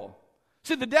devil.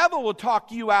 See, the devil will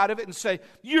talk you out of it and say,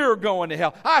 you're going to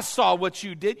hell. I saw what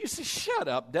you did. You say, shut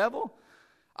up, devil.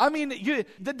 I mean,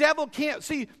 the devil can't.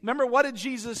 See, remember, what did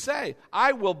Jesus say?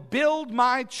 I will build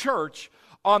my church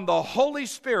on the Holy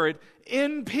Spirit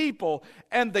in people,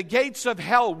 and the gates of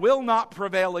hell will not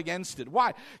prevail against it.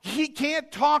 Why? He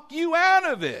can't talk you out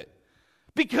of it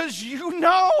because you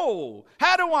know.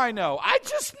 How do I know? I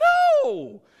just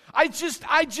know. I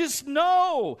just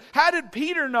know. How did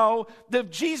Peter know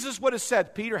that Jesus would have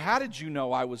said, Peter, how did you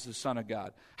know I was the Son of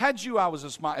God? How'd you I was a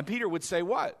smile? And Peter would say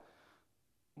what?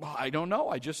 Well, I don't know.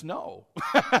 I just know.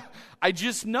 I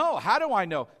just know. How do I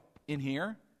know? In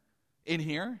here. In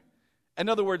here. In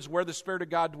other words, where the Spirit of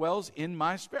God dwells, in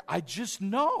my spirit. I just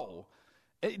know.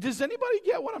 Does anybody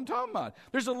get what I'm talking about?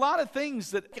 There's a lot of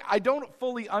things that I don't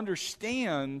fully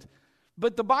understand,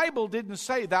 but the Bible didn't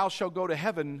say thou shalt go to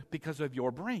heaven because of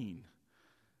your brain.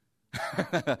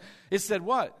 It said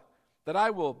what? That I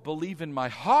will believe in my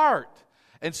heart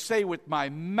and say with my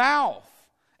mouth,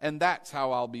 and that's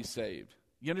how I'll be saved.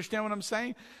 You understand what I'm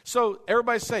saying? So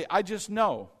everybody say, I just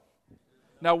know.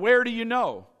 Now where do you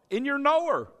know? In your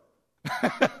knower.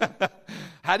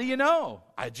 How do you know?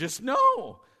 I just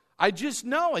know. I just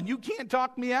know, and you can't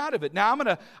talk me out of it. Now I'm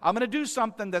gonna do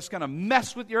something that's gonna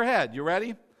mess with your head. You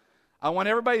ready? I want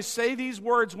everybody to say these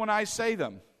words when I say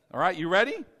them. All right, you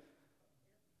ready?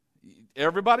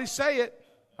 Everybody say it.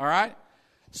 All right?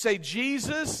 Say,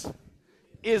 Jesus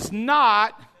is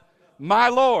not my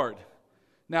Lord.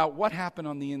 Now, what happened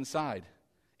on the inside?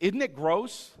 Isn't it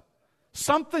gross?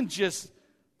 Something just,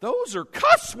 those are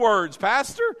cuss words,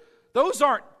 Pastor. Those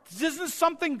aren't, doesn't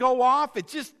something go off? It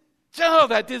just, oh,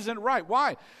 that isn't right.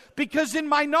 Why? Because in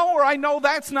my knower, I know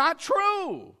that's not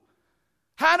true.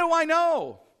 How do I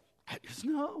know? I just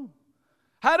know.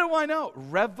 How do I know?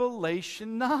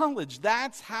 Revelation knowledge.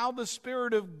 That's how the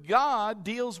Spirit of God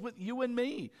deals with you and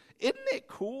me. Isn't it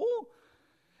cool?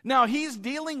 Now, He's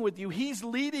dealing with you. He's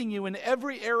leading you in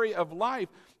every area of life.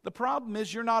 The problem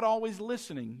is you're not always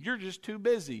listening. You're just too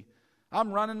busy.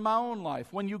 I'm running my own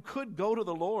life. When you could go to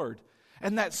the Lord.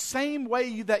 And that same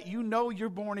way that you know you're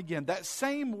born again, that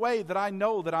same way that I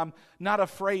know that I'm not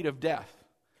afraid of death.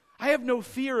 I have no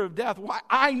fear of death. Why?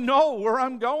 I know where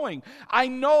I'm going. I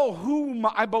know whom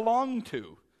I belong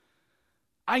to.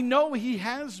 I know He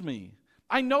has me.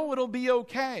 I know it'll be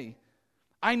okay.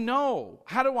 I know.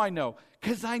 How do I know?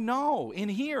 Because I know. In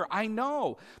here, I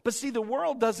know. But see, the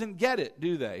world doesn't get it,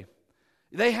 do they?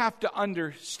 They have to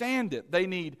understand it. They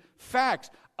need facts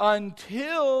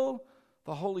until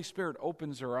the Holy Spirit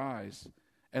opens their eyes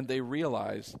and they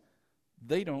realize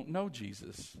they don't know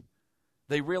Jesus.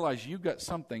 They realize you've got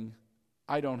something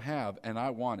I don't have and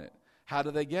I want it. How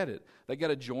do they get it? They got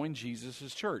to join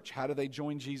Jesus' church. How do they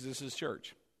join Jesus'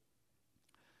 church?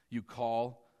 You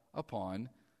call upon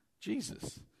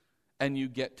Jesus and you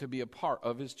get to be a part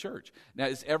of His church. Now,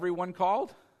 is everyone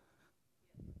called?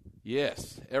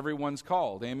 Yes, everyone's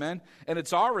called. Amen? And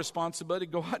it's our responsibility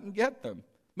to go out and get them.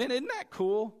 Man, isn't that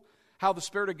cool? How the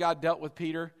Spirit of God dealt with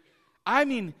Peter. I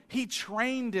mean, He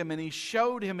trained him and He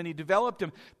showed him and He developed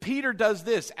him. Peter does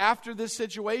this. After this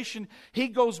situation, he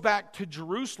goes back to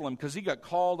Jerusalem because he got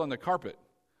called on the carpet.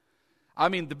 I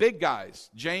mean, the big guys,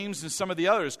 James and some of the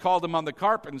others, called him on the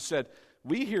carpet and said,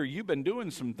 we hear you've been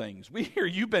doing some things. We hear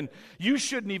you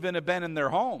shouldn't even have been in their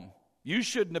home. You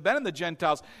shouldn't have been in the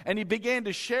Gentiles. And he began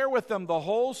to share with them the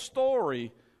whole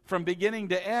story from beginning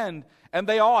to end. And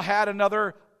they all had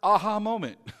another aha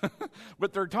moment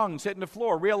with their tongues hitting the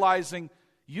floor, realizing,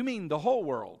 you mean the whole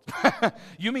world.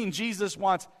 You mean Jesus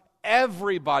wants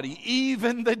everybody,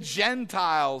 even the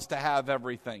Gentiles, to have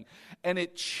everything. And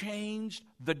it changed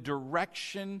the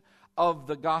direction of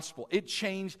the gospel. It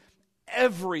changed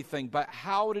everything. But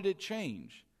how did it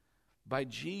change? By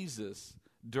Jesus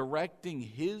directing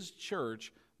His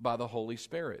church by the Holy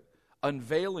Spirit,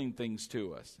 unveiling things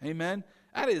to us. Amen?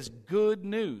 That is good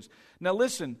news. Now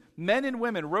listen, men and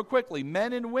women, real quickly,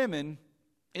 men and women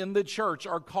in the church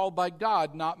are called by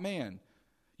God, not man.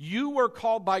 You were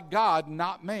called by God,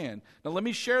 not man. Now let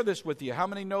me share this with you. How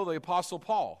many know the Apostle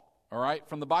Paul? All right,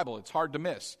 from the Bible. It's hard to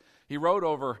miss. He wrote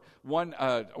over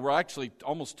actually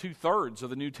almost 2/3 of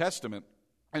the New Testament.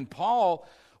 And Paul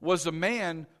was a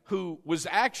man who was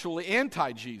actually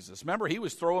anti-Jesus. Remember, he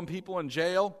was throwing people in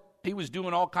jail. He was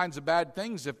doing all kinds of bad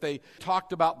things if they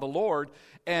talked about the Lord.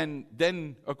 And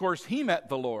then, of course, he met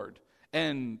the Lord.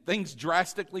 And things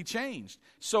drastically changed.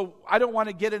 So I don't want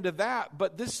to get into that.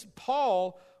 But this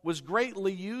Paul was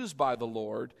greatly used by the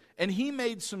Lord. And he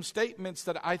made some statements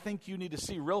that I think you need to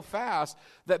see real fast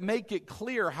that make it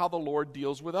clear how the Lord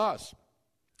deals with us.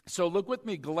 So look with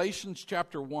me, Galatians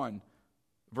chapter 1,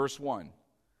 verse 1.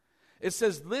 It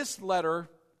says, this letter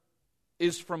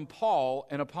is from Paul,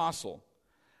 an apostle.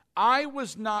 I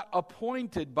was not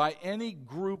appointed by any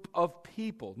group of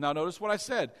people. Now notice what I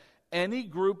said. Any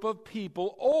group of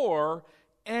people or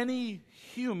any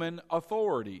human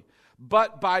authority,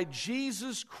 but by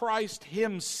Jesus Christ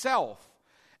Himself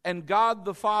and God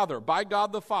the Father, by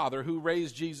God the Father who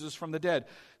raised Jesus from the dead.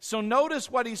 So notice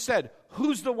what he said.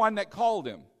 Who's the one that called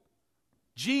him?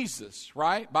 Jesus,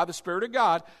 right? By the Spirit of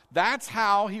God. That's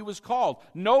how he was called.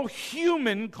 No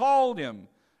human called him,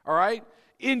 all right?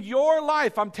 In your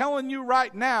life, I'm telling you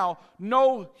right now,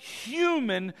 no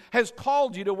human has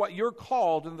called you to what you're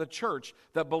called in the church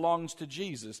that belongs to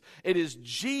Jesus. It is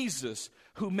Jesus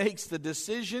who makes the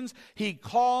decisions. He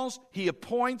calls, he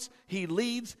appoints, he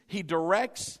leads, he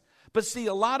directs. But see,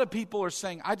 a lot of people are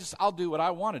saying, I'll do what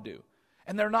I want to do.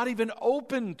 And they're not even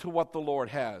open to what the Lord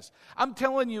has. I'm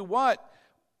telling you what,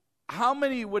 how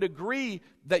many would agree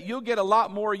that you'll get a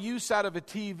lot more use out of a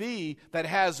TV that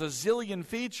has a zillion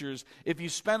features if you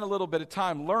spend a little bit of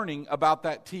time learning about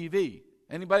that TV?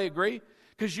 Anybody agree?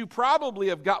 Because you probably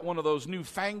have got one of those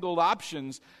newfangled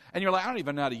options, and you're like, I don't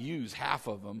even know how to use half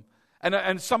of them.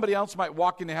 And somebody else might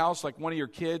walk in the house, like one of your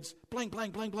kids, blank,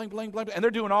 blank, blank, blank, blank, blank, and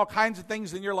they're doing all kinds of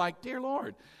things, and you're like, dear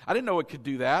Lord, I didn't know it could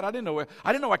do that. I didn't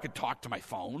know I could talk to my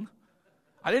phone.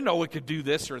 I didn't know it could do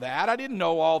this or that. I didn't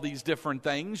know all these different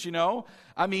things, you know.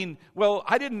 I mean, well,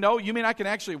 I didn't know. You mean I can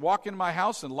actually walk into my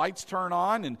house and lights turn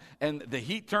on and the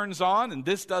heat turns on and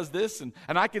this does this and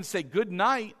I can say good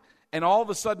night and all of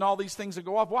a sudden all these things will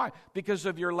go off. Why? Because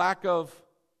of your lack of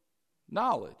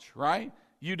knowledge, right?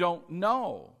 You don't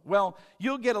know. Well,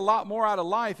 you'll get a lot more out of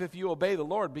life if you obey the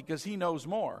Lord because he knows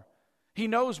more. He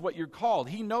knows what you're called.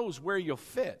 He knows where you'll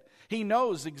fit. He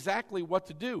knows exactly what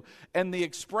to do. And the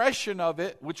expression of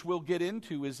it, which we'll get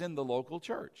into, is in the local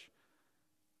church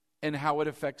and how it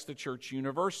affects the church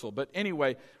universal. But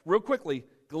anyway, real quickly,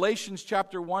 Galatians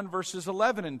chapter 1, verses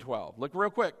 11 and 12. Look real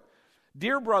quick.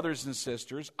 Dear brothers and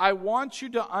sisters, I want you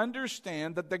to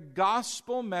understand that the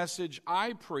gospel message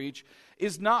I preach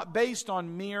is not based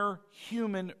on mere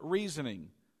human reasoning.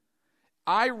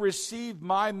 I received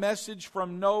my message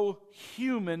from no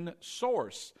human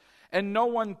source, and no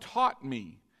one taught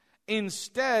me.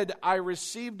 Instead, I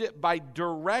received it by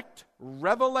direct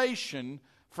revelation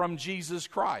from Jesus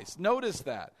Christ. Notice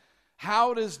that.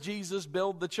 How does Jesus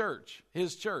build the church,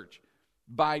 his church?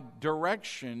 By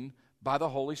direction by the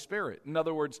Holy Spirit. In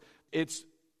other words, it's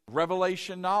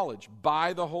revelation knowledge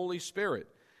by the Holy Spirit.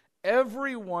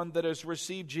 Everyone that has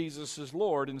received Jesus as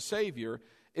Lord and Savior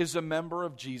is a member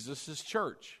of Jesus'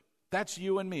 church. That's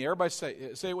you and me. Everybody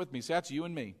say it with me. Say, that's you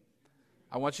and me.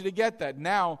 I want you to get that.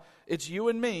 Now, it's you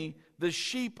and me, the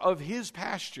sheep of his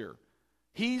pasture.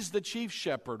 He's the chief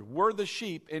shepherd. We're the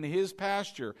sheep in his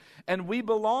pasture. And we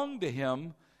belong to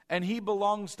him, and he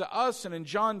belongs to us. And in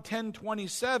John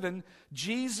 10:27,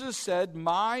 Jesus said,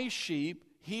 my sheep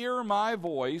hear my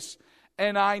voice,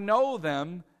 and I know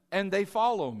them, and they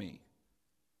follow me.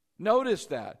 Notice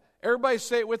that. Everybody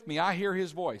say it with me. I hear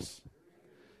his voice.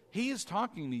 He is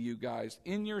talking to you guys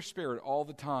in your spirit all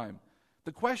the time.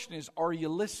 The question is, are you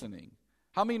listening?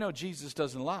 How many know Jesus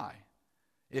doesn't lie?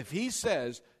 If he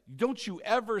says, don't you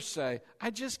ever say,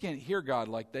 I just can't hear God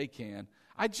like they can.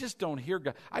 I just don't hear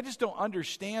God. I just don't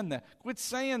understand that. Quit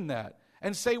saying that.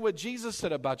 And say what Jesus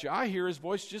said about you. I hear his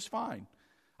voice just fine.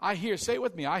 Say it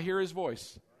with me, I hear his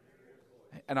voice.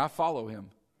 And I follow him.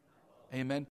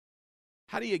 Amen.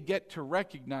 How do you get to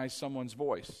recognize someone's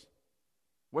voice?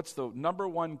 What's the number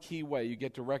one key way you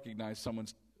get to recognize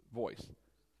someone's voice?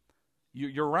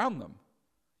 You're around them.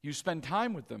 You spend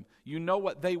time with them. You know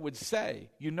what they would say.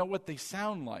 You know what they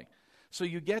sound like. So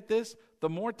you get this? The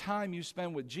more time you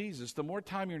spend with Jesus, the more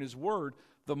time you're in his word,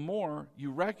 the more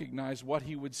you recognize what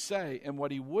he would say and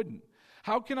what he wouldn't.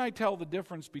 How can I tell the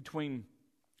difference between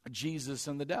Jesus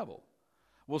and the devil?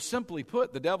 Well, simply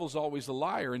put, the devil's always a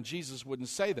liar, and Jesus wouldn't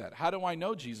say that. How do I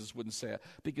know Jesus wouldn't say it?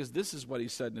 Because this is what he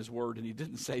said in his word, and he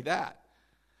didn't say that.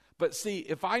 But see,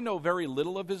 if I know very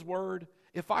little of his word,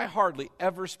 if I hardly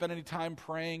ever spend any time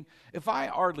praying, if I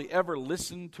hardly ever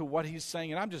listen to what he's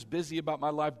saying, and I'm just busy about my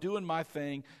life, doing my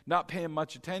thing, not paying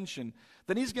much attention,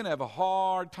 then he's going to have a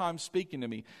hard time speaking to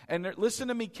me. And listen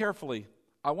to me carefully.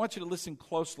 I want you to listen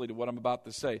closely to what I'm about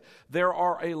to say. There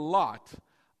are a lot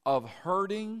of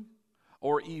hurting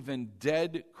or even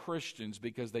dead Christians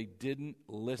because they didn't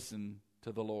listen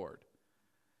to the Lord.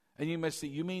 And you must say,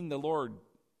 you mean the Lord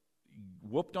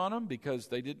whooped on them because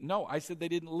they didn't? No, I said they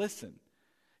didn't listen.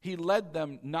 He led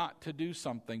them not to do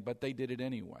something, but they did it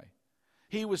anyway.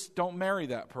 Don't marry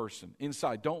that person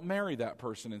inside. Don't marry that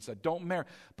person inside. Don't marry.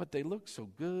 But they look so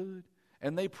good,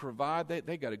 and they provide.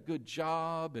 They got a good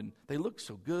job, and they look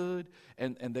so good,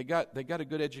 and they got a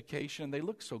good education. They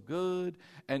look so good,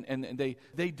 and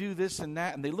they do this and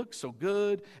that, and they look so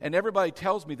good. And everybody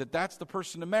tells me that that's the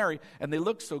person to marry, and they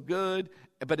look so good.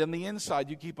 But on the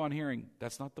inside, you keep on hearing,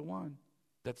 that's not the one.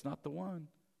 That's not the one.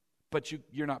 But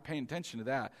you're not paying attention to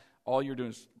that. All you're doing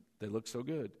is, they look so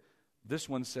good. This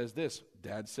one says this,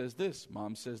 dad says this,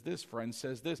 mom says this, friend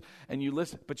says this, and you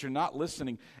listen, but you're not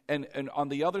listening. And on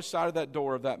the other side of that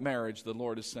door of that marriage, the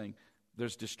Lord is saying,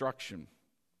 there's destruction.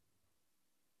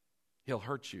 He'll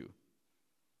hurt you.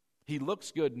 He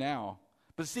looks good now.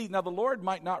 But see, now the Lord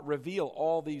might not reveal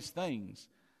all these things,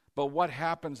 but what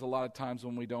happens a lot of times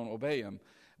when we don't obey Him?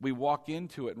 We walk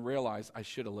into it and realize, I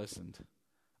should have listened.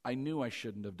 I knew I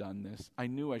shouldn't have done this. I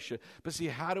knew I should. But see,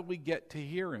 how do we get to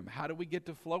hear Him? How do we get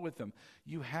to flow with Him?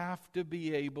 You have to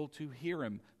be able to hear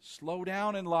Him. Slow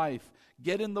down in life.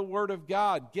 Get in the Word of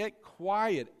God. Get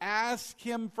quiet. Ask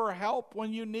Him for help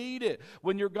when you need it.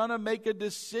 When you're going to make a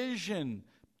decision.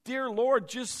 Dear Lord,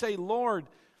 just say, Lord,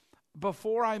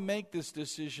 before I make this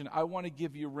decision, I want to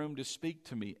give you room to speak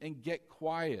to me, and get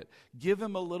quiet. Give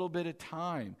Him a little bit of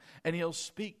time, and He'll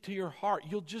speak to your heart.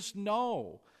 You'll just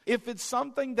know. If it's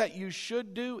something that you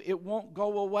should do, it won't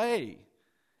go away.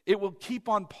 It will keep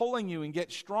on pulling you and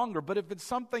get stronger. But if it's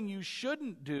something you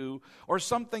shouldn't do or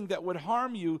something that would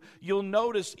harm you, you'll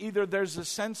notice either there's a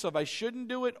sense of I shouldn't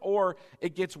do it, or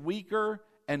it gets weaker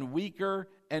and weaker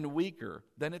and weaker.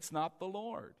 Then it's not the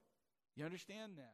Lord. You understand that?